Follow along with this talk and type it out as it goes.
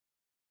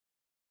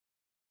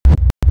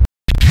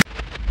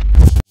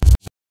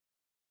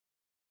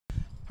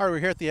All right, we're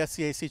here at the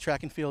SCAC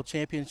Track and Field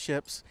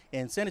Championships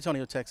in San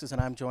Antonio, Texas, and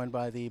I'm joined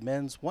by the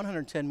men's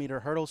 110-meter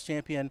hurdles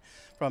champion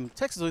from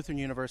Texas Lutheran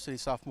University,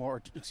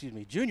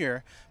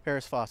 junior,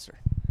 Paris Foster.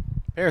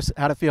 Paris,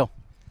 how'd it feel?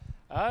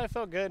 It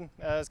felt good.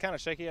 It was kind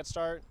of shaky at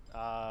start.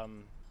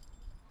 From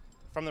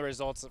the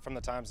results, from the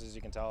times, as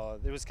you can tell,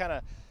 it was kind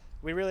of,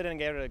 we really didn't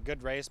give it a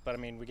good race, but I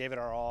mean, we gave it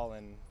our all,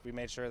 and we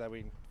made sure that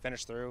we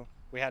finished through.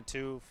 We had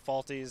two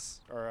faulties,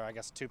 or I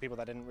guess two people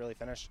that didn't really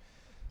finish.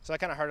 So that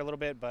kind of hurt a little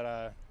bit,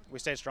 but we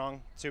stayed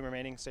strong. Two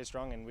remaining stayed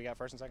strong, and we got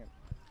first and second.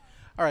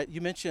 All right,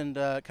 you mentioned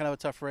kind of a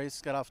tough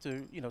race, got off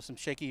to some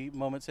shaky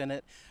moments in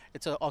it.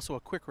 It's also a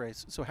quick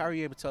race. So how are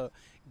you able to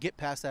get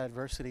past that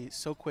adversity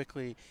so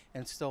quickly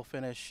and still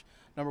finish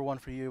number one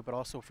for you, but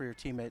also for your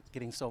teammate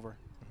getting silver?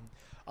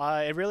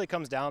 It really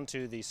comes down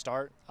to the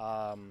start,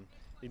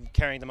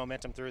 carrying the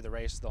momentum through the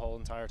race the whole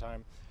entire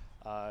time.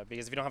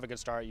 Because if you don't have a good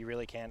start, you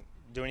really can't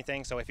do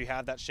anything. So if you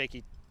have that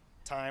shaky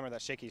time or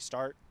that shaky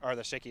start or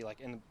the shaky like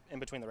in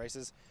between the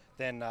races,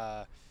 then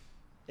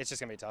it's just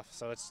gonna be tough.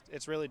 So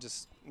it's really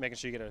just making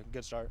sure you get a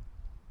good start.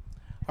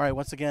 All right,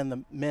 once again,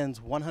 the men's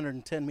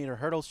 110-meter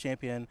hurdles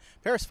champion,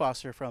 Paris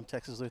Foster from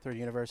Texas Lutheran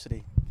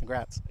University.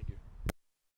 Congrats. Thank you.